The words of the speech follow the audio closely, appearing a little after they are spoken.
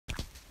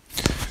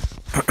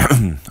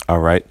All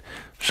right.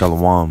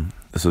 Shalom.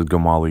 This is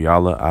Gamal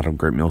Yala out of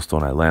Great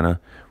Millstone, Atlanta.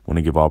 Want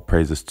to give all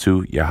praises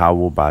to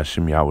YAHAWAH,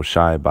 BAHASHAM,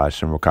 YAHAWASHI,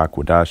 BAHASHAM,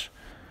 Rakakwadash.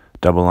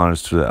 Double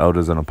honors to the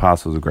elders and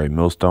apostles of Great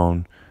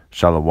Millstone.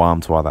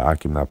 Shalom to all the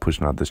Akim that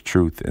pushing out this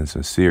truth and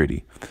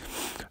sincerity.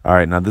 All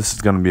right. Now, this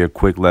is going to be a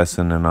quick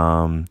lesson,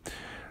 and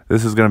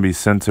this is going to be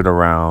centered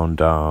around,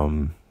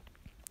 I'm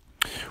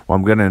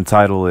going to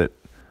entitle it,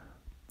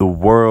 The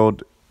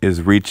World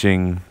is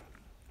Reaching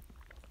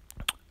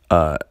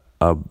a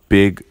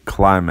Big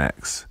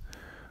Climax.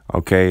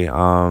 Okay.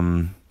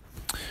 Now,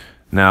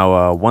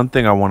 one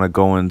thing I want to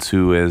go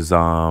into is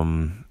a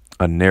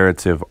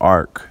narrative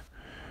arc.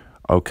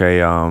 Okay.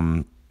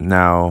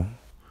 Now,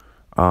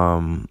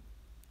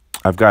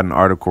 I've got an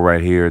article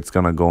right here. It's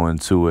gonna go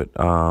into it.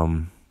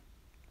 I'll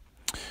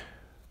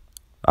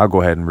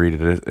go ahead and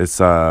read it. It's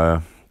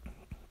start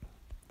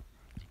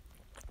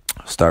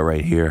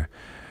right here.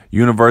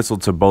 Universal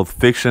to both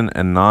fiction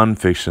and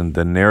nonfiction,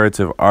 the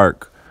narrative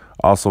arc,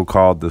 also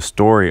called the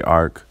story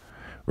arc,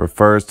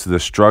 refers to the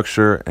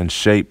structure and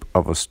shape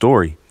of a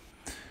story.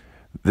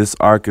 This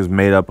arc is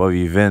made up of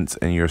events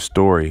in your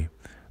story,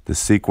 the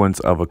sequence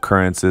of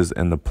occurrences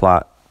in the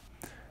plot,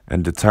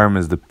 and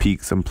determines the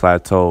peaks and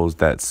plateaus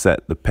that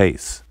set the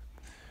pace.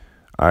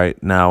 All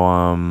right.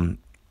 Now,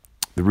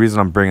 the reason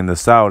I'm bringing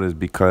this out is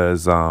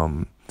because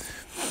I'm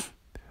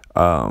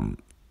going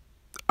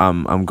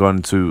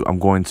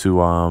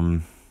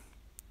to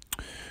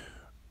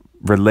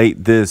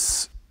relate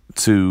this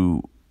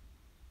to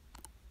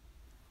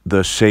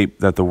the shape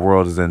that the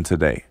world is in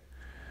today.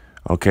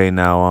 Okay.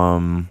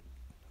 Now,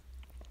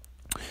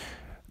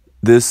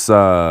 this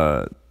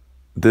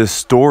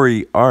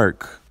story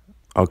arc.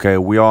 Okay,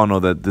 we all know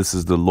that this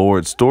is the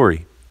Lord's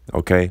story.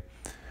 Okay,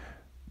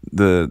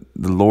 the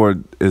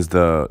Lord is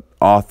the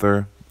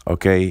author.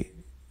 Okay,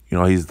 you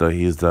know he's the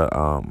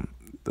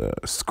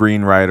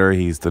screenwriter.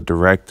 He's the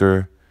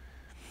director.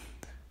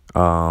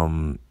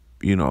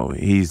 You know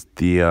he's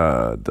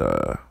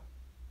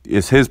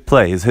it's his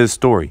play. It's his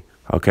story.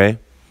 Okay,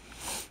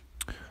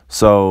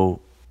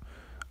 so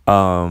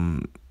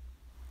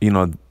you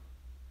know,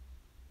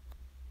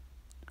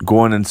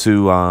 going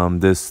into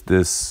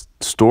this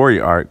story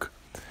arc.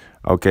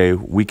 Okay,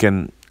 we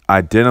can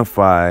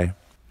identify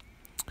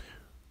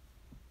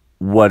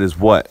what is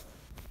what,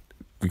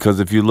 because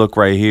if you look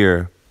right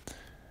here,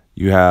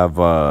 you have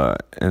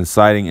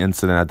inciting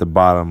incident at the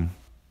bottom.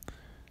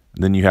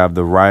 Then you have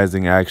the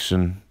rising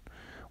action,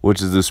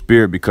 which is the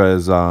spirit,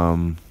 because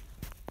I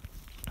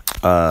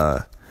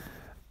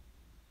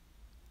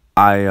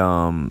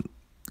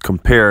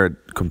compared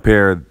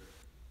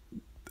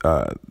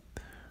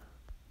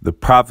the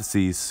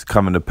prophecies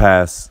coming to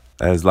pass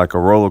as like a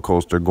roller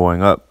coaster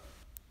going up.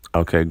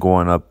 Okay,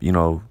 going up, you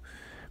know,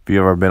 if you've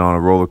ever been on a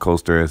roller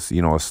coaster, it's,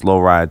 you know, a slow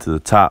ride to the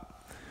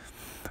top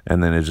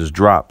and then it just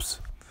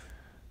drops.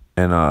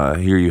 And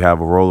here you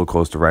have a roller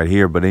coaster right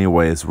here. But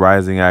anyway, it's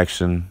rising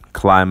action,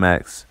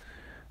 climax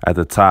at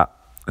the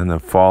top, and then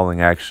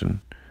falling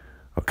action.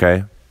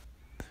 Okay,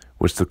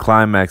 which the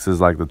climax is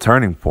like the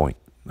turning point.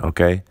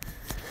 Okay,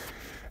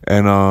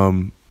 and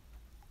I'm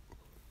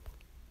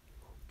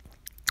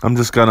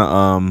just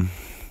gonna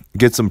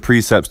get some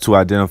precepts to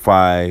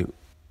identify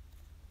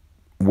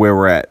where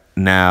we're at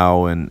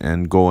now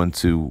and go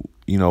into,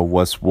 you know,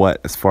 what's what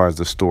as far as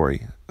the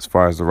story, as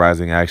far as the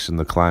rising action,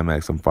 the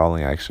climax, and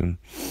falling action.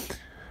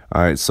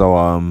 All right, so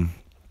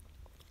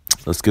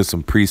let's get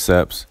some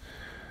precepts.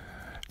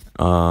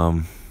 As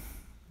a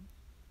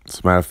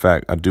matter of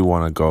fact, I do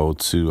want to go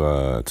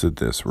to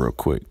this real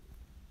quick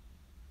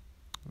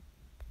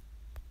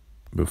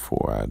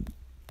before I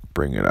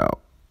bring it out.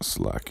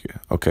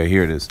 Slakia. Okay,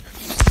 here it is.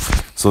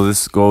 So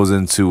this goes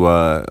into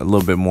a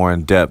little bit more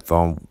in depth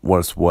on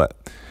what's what.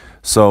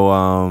 So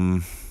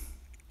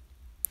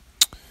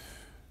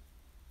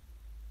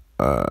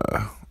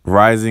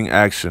rising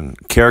action.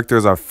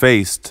 Characters are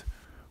faced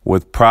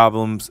with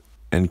problems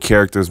and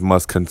characters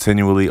must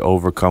continually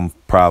overcome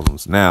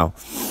problems. Now,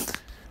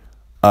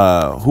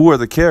 who are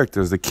the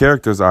characters? The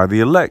characters are the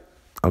elect.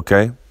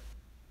 Okay.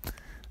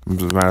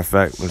 As a matter of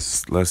fact,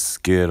 let's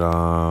get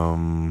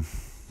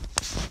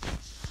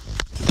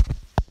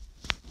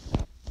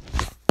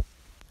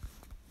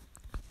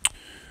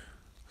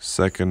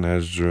Second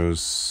Ezra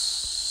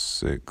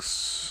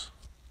 6.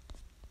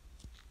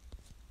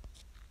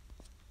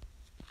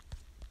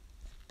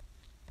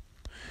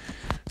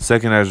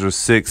 Second Ezra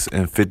 6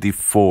 and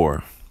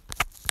 54.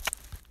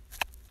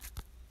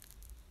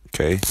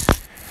 Okay.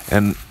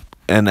 And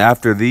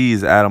after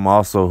these, Adam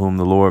also, whom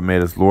the Lord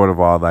made us Lord of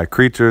all thy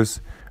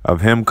creatures, of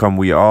him come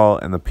we all,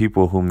 and the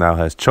people whom thou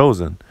hast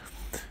chosen.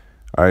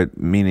 All right,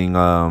 meaning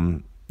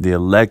the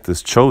elect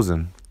is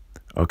chosen.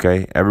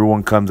 Okay.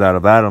 Everyone comes out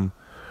of Adam.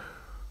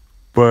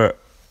 But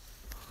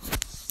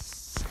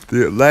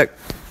the elect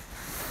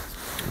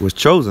was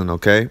chosen,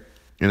 okay?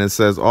 And it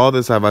says, all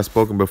this have I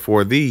spoken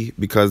before thee,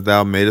 because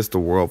thou madest the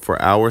world for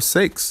our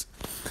sakes.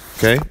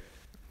 Okay?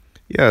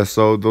 Yeah,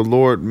 so the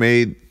Lord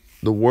made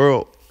the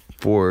world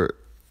for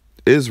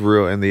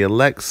Israel and the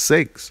elect's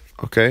sakes,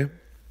 okay?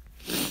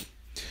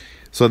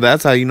 So So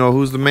that's how you know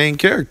who's the main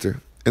character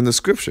in the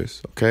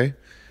scriptures, okay?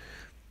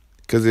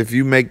 Because if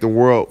you make the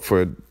world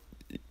for,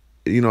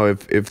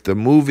 if the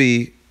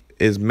movie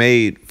is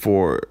made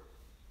for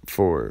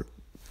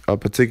a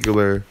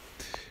particular,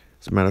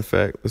 as a matter of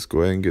fact, let's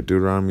go ahead and get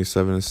Deuteronomy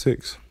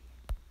 7:6.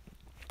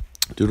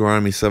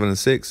 Deuteronomy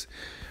 7:6.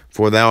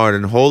 For thou art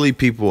an holy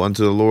people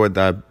unto the Lord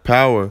thy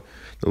power.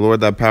 The Lord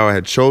thy power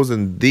had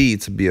chosen thee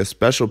to be a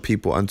special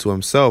people unto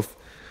himself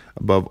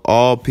above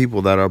all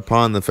people that are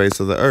upon the face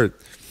of the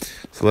earth.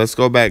 So let's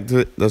go back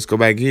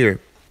here.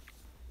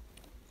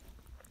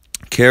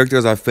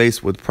 Characters are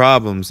faced with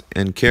problems,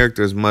 and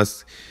characters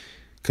must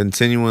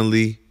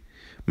continually.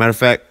 Matter of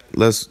fact,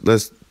 let's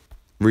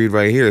read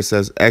right here. It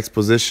says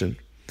exposition.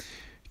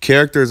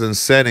 Characters and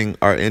setting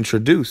are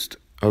introduced.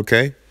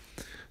 Okay,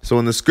 so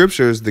in the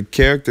scriptures, the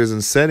characters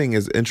and setting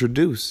is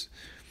introduced.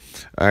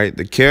 All right,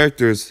 the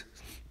characters,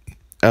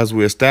 as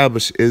we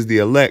established, is the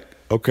elect.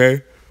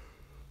 Okay,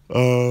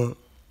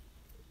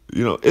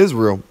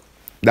 Israel.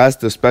 That's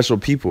the special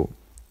people.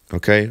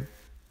 Okay,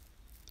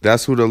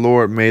 that's who the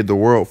Lord made the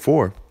world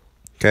for.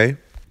 Okay.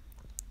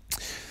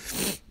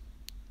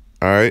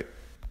 All right.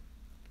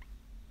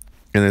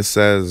 And it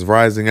says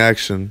rising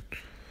action.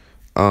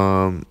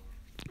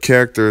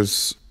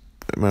 Characters.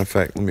 Matter of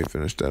fact, let me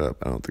finish that up.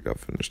 I don't think I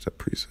finished that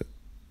preset.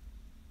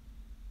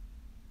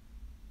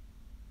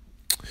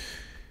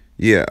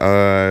 Yeah.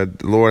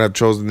 The Lord have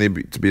chosen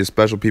thee to be a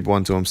special people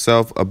unto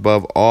himself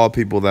above all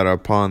people that are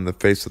upon the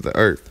face of the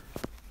earth.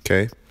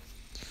 Okay.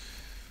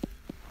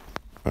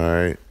 All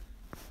right.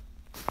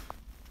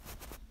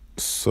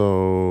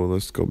 So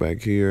let's go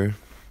back here.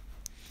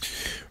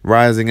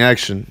 Rising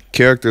action.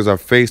 Characters are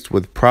faced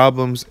with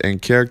problems,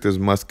 and characters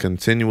must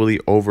continually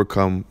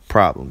overcome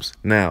problems.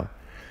 Now,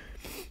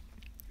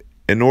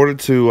 in order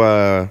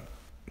to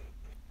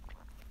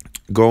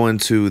go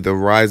into the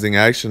rising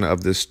action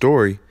of this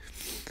story,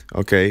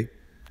 okay,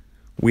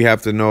 we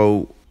have to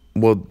know,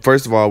 well,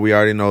 first of all, we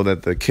already know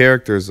that the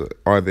characters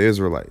are the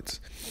Israelites.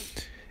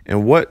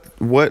 And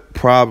what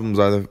problems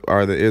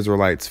are the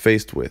Israelites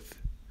faced with?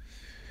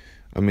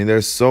 I mean,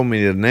 there's so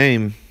many to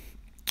name.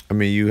 I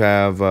mean, you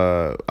have,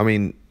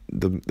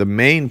 the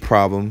main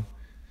problem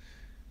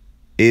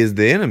is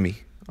the enemy,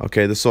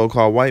 okay? The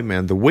so-called white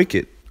man, the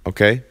wicked,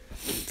 okay?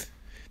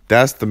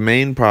 That's the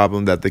main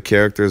problem that the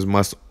characters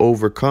must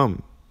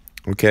overcome,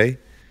 okay?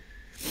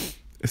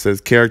 It says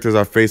characters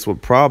are faced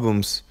with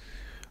problems.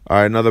 All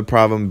right, another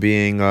problem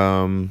being,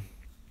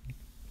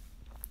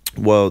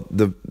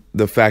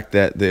 the fact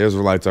that the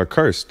Israelites are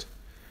cursed,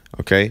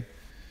 okay?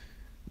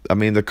 I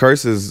mean, the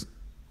curses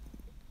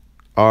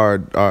are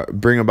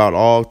bring about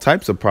all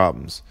types of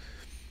problems.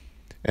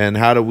 And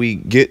how do we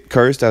get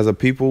cursed as a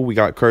people? We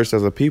got cursed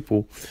as a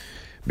people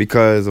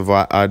because of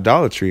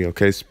idolatry,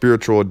 okay?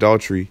 Spiritual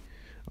adultery,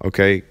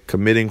 okay?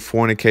 Committing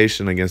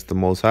fornication against the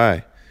Most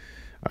High,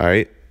 all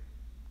right?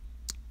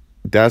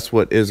 That's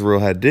what Israel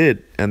had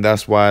did, and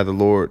that's why the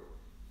Lord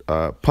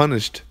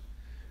punished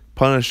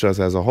us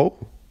as a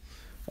whole,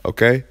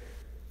 okay?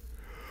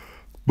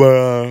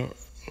 But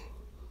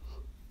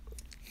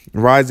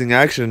rising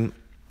action,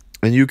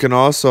 and you can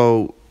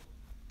also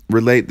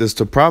relate this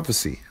to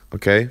prophecy,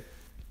 okay?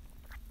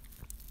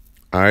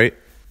 All right.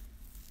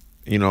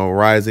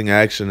 Rising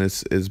action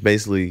is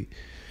basically,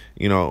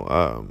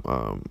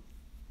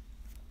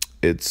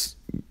 it's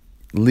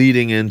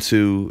leading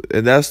into,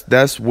 and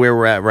that's where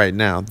we're at right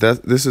now.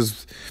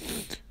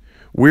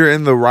 We're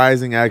in the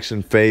rising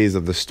action phase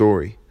of the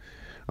story,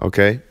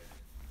 okay?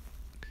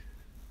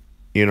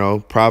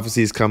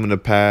 Prophecy's coming to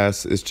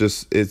pass.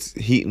 It's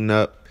heating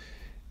up.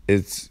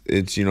 It's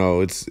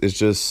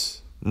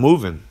just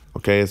moving.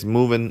 Okay, it's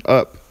moving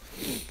up.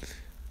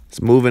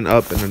 It's moving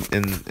up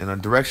in a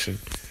direction,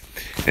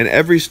 and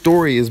every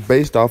story is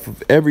based off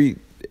of every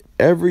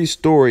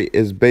story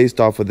is based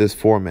off of this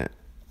format.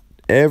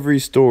 Every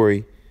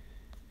story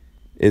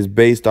is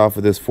based off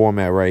of this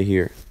format right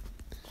here: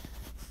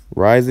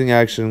 rising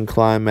action,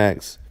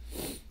 climax,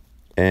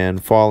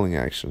 and falling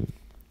action.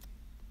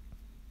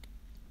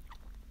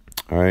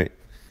 All right.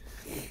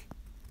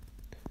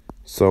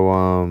 So,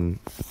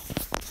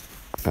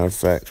 matter of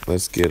fact,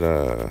 let's get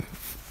a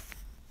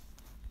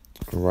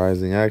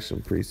rising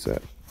action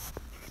preset.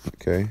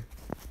 Okay.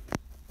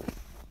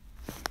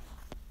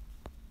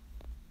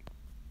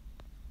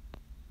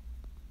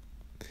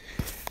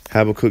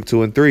 Habakkuk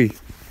 2:3.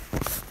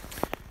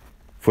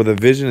 For the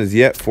vision is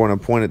yet for an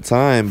appointed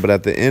time, but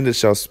at the end it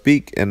shall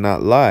speak and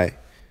not lie.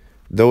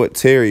 Though it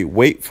tarry,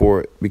 wait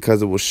for it,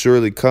 because it will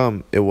surely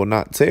come. It will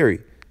not tarry.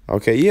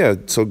 Okay, yeah.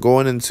 So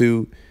going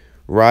into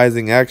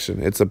rising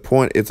action, it's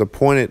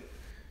appointed.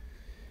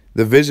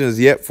 The vision is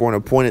yet for an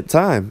appointed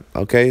time.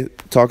 Okay,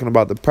 talking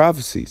about the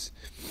prophecies.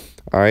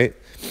 All right,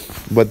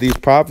 but these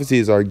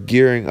prophecies are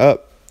gearing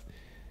up.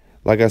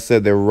 Like I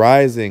said, they're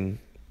rising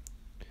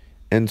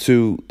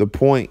into the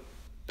point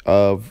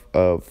of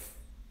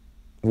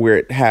where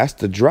it has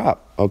to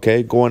drop.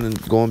 Okay,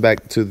 going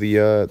back to the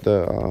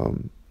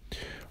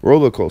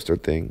roller coaster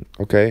thing.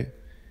 Okay,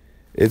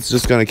 it's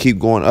just gonna keep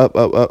going up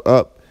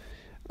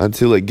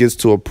until it gets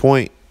to a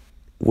point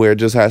where it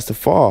just has to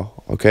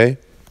fall, okay?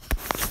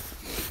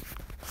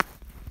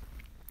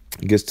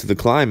 It gets to the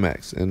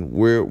climax, and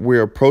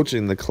we're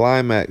approaching the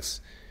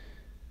climax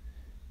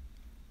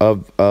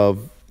of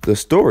the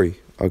story,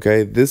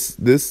 okay? This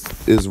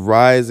is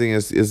rising,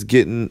 is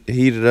getting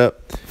heated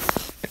up,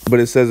 but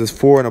it says it's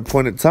for an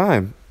appointed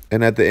time,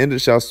 and at the end it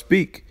shall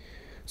speak.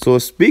 So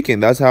it's speaking.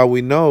 That's how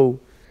we know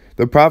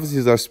the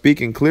prophecies are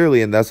speaking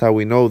clearly, and that's how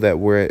we know that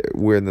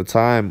we're in the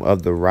time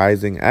of the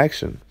rising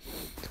action.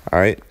 All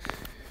right.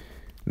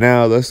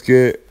 Now let's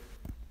go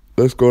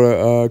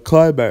to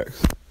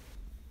climax.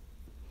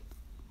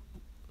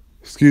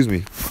 Excuse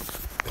me.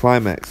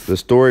 Climax. The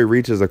story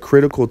reaches a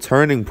critical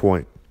turning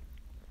point.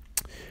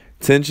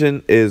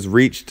 Tension is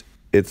reached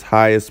its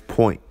highest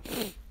point.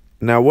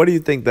 Now, what do you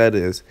think that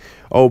is?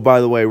 Oh,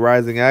 by the way,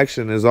 rising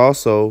action is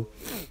also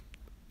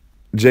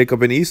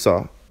Jacob and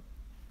Esau.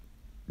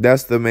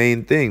 That's the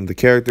main thing. The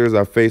characters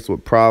are faced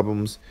with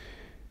problems,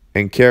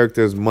 and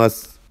characters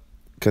must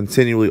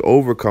continually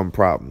overcome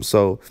problems.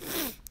 So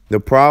the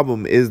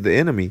problem is the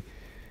enemy,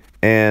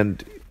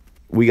 and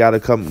we got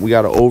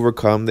to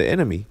overcome the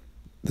enemy,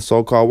 the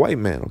so-called white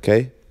man,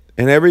 okay?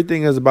 And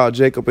everything is about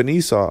Jacob and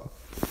Esau,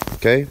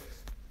 okay?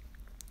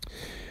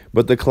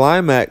 But the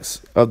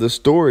climax of the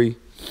story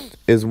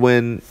is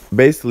when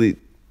basically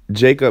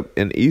Jacob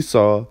and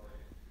Esau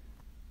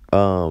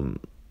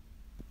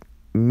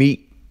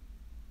meet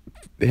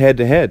head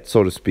to head,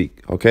 so to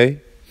speak, okay?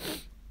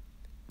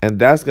 And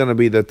that's going to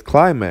be the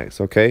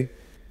climax, okay?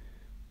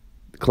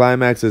 The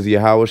climax is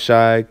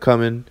YAHAWASHI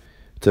coming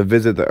to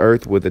visit the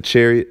earth with the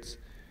chariots.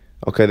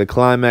 Okay, the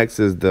climax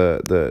is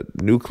the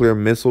nuclear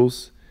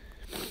missiles.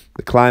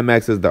 The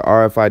climax is the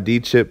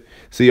RFID chip.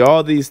 See,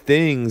 all these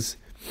things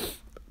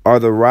are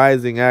the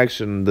rising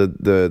action,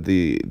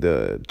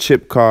 the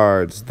chip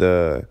cards,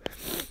 the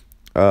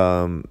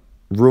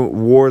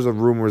wars of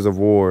rumors of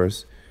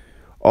wars.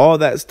 All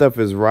that stuff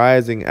is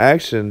rising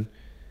action,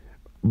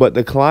 but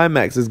the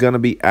climax is going to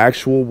be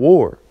actual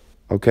war,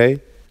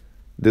 okay?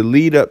 The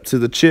lead up to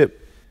the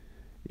chip,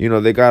 you know,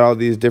 they got all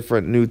these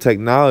different new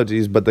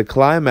technologies, but the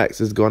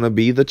climax is going to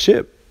be the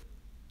chip,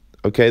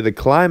 okay? The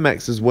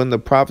climax is when the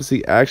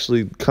prophecy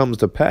actually comes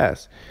to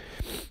pass,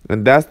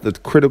 and that's the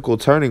critical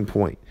turning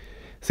point.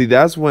 See,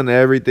 that's when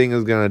everything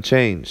is going to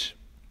change.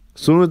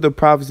 As soon as the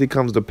prophecy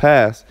comes to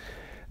pass,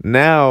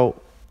 now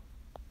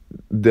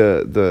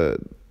the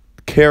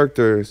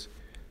characters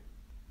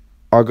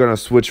are going to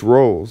switch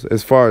roles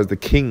as far as the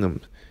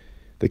kingdom.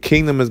 The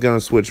kingdom is going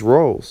to switch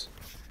roles.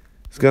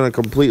 It's going to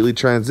completely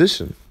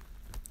transition.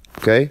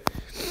 Okay?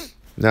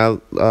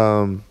 Now,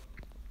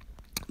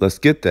 let's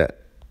get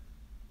that.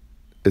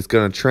 It's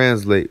going to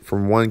translate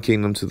from one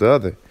kingdom to the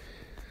other.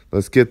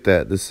 Let's get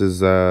that. This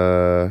is,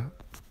 I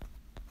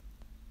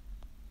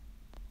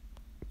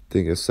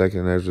think it's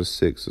 2nd Ezra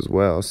 6 as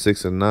well.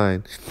 6 and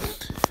 9.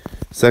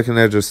 2nd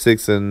Ezra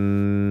 6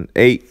 and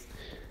 8.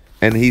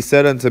 And he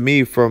said unto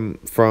me from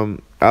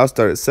I'll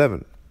start at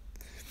 7.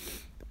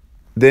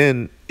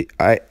 Then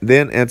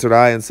answered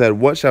I and said,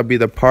 what shall be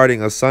the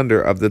parting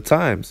asunder of the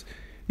times?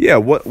 Yeah,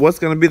 what's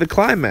going to be the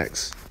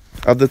climax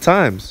of the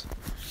times?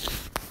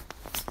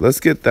 Let's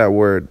get that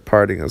word,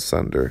 parting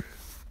asunder.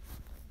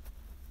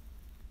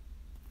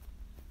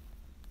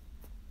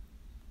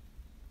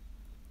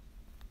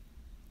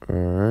 All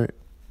right.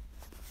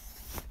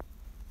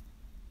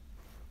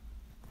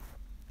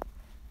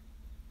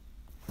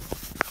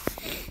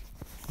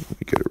 Let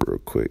me get it real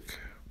quick.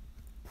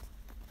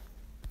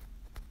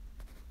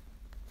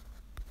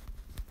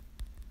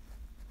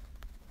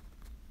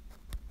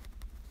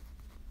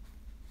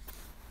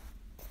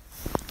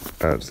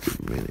 I'll just give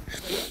a minute.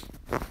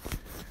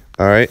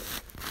 All right.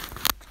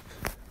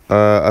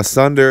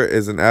 Asunder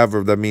is an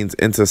adverb that means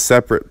into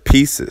separate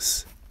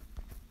pieces.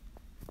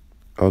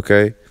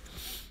 Okay.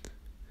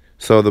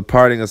 So the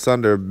parting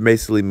asunder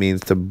basically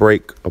means to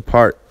break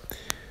apart.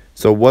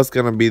 So what's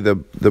going to be the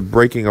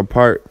breaking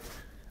apart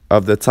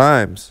of the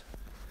times?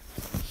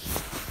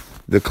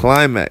 The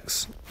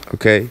climax,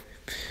 okay?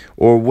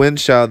 Or when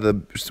shall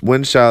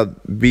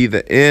be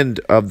the end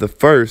of the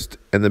first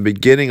and the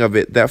beginning of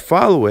it that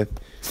followeth?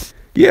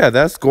 Yeah,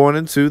 that's going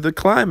into the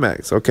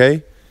climax,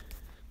 okay?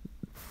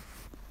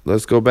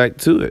 Let's go back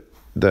to it.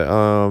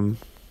 The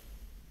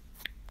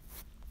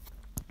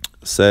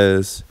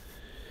says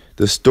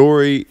the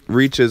story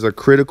reaches a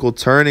critical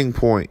turning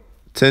point.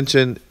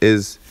 Tension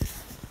has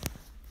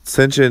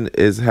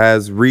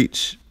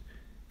reached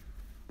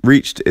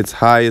its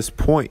highest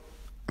point.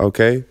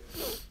 Okay.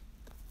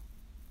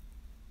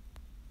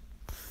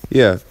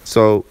 Yeah.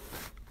 So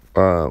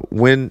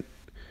when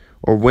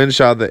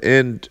shall the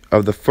end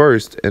of the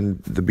first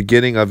and the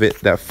beginning of it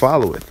that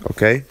followeth?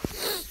 Okay.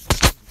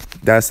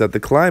 That's at the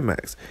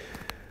climax.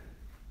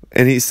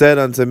 And he said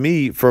unto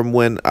me, from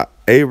when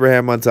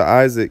Abraham unto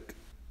Isaac,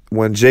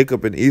 when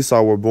Jacob and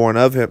Esau were born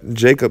of him,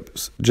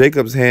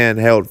 Jacob's hand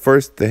held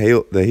first the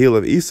heel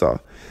of Esau.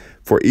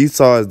 For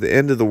Esau is the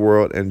end of the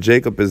world, and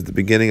Jacob is the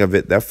beginning of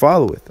it that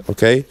followeth.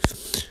 Okay?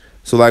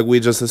 So like we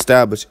just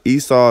established,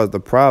 Esau is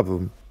the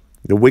problem.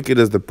 The wicked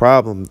is the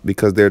problem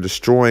because they're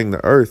destroying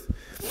the earth.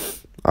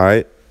 All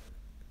right.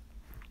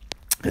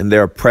 And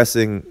they're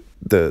oppressing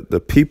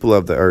the people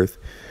of the earth.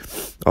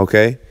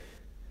 Okay.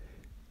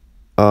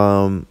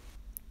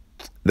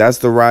 That's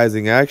the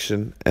rising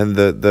action, and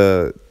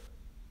the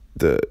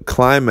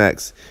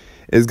climax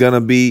is going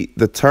to be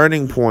the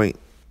turning point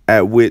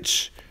at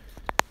which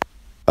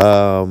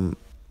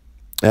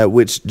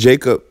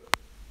Jacob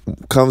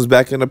comes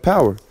back into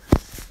power.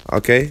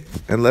 Okay?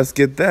 And let's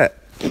get that.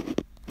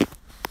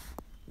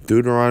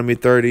 Deuteronomy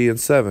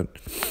 30:7.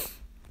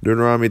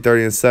 Deuteronomy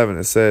 30:7,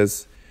 it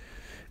says,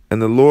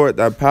 "And the Lord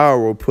thy power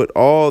will put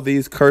all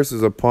these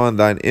curses upon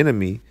thine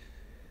enemies,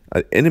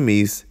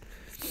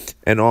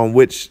 and on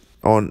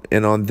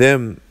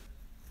them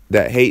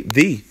that hate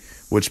thee,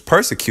 which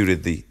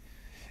persecuted thee."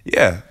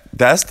 Yeah,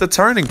 that's the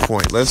turning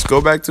point. Let's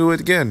go back to it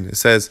again. It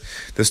says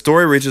the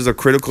story reaches a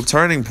critical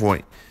turning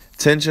point.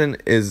 Tension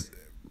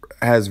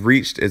has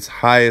reached its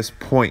highest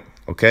point.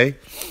 Okay,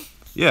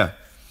 yeah.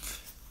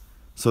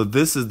 So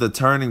this is the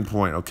turning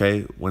point.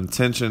 Okay, when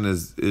tension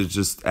is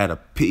just at a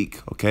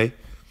peak. Okay,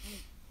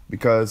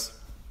 because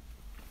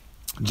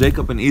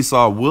Jacob and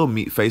Esau will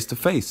meet face to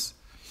face.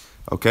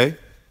 Okay,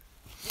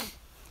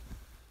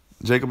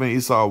 Jacob and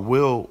Esau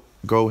will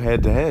go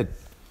head to head.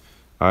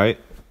 All right.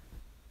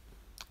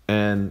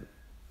 And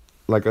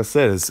like I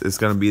said, it's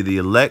going to be the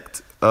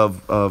elect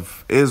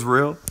of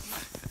Israel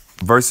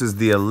versus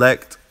the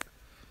elect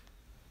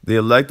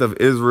of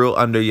Israel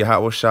under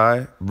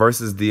YAHAWASHI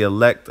versus the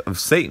elect of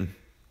Satan.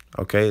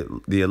 Okay,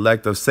 the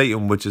elect of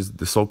Satan, which is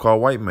the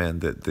so-called white man,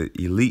 the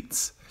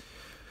elites.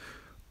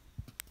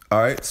 All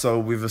right, so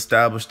we've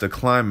established the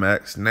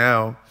climax.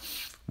 Now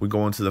we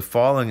go into the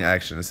falling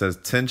action. It says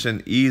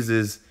tension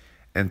eases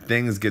and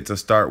things get to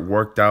start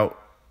worked out.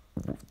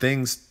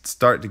 Things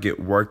start to get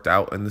worked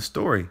out in the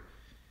story.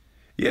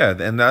 Yeah,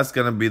 and that's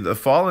going to be the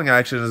falling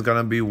action is going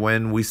to be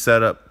when we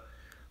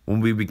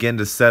begin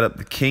to set up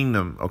the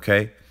kingdom,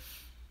 okay?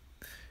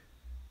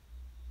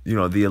 You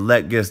know, the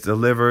elect gets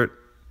delivered,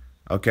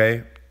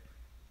 okay?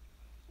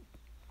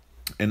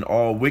 And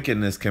all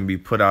wickedness can be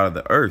put out of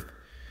the earth.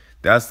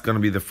 That's going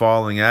to be the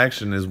falling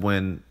action, is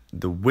when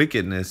the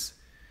wickedness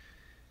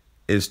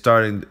is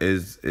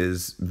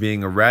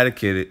being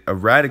eradicated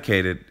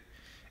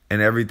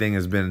and everything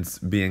has been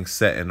being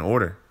set in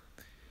order.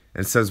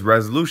 It says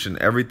resolution.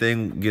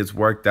 Everything gets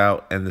worked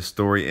out and the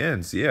story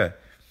ends. Yeah.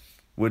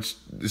 Which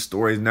the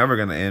story is never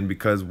going to end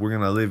because we're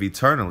going to live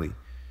eternally.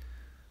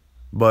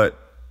 But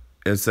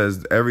it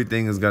says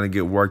everything is going to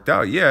get worked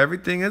out. Yeah,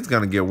 everything is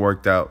going to get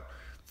worked out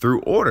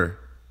through order.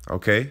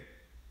 Okay.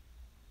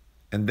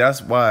 And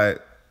that's why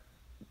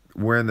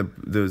we're in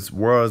this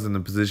world is in the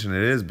position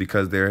it is,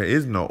 because there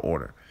is no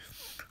order.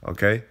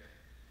 Okay.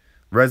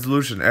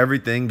 Resolution.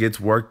 Everything gets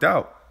worked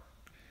out.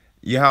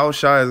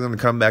 Yahawashi is going to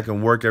come back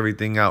and work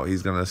everything out.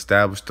 He's going to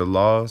establish the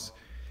laws.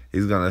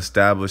 He's going to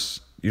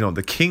establish,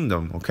 the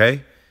kingdom,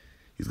 okay?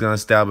 He's going to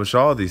establish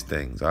all these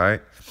things, all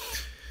right?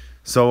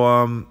 So,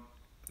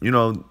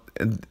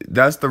 and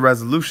that's the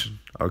resolution,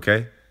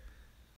 okay?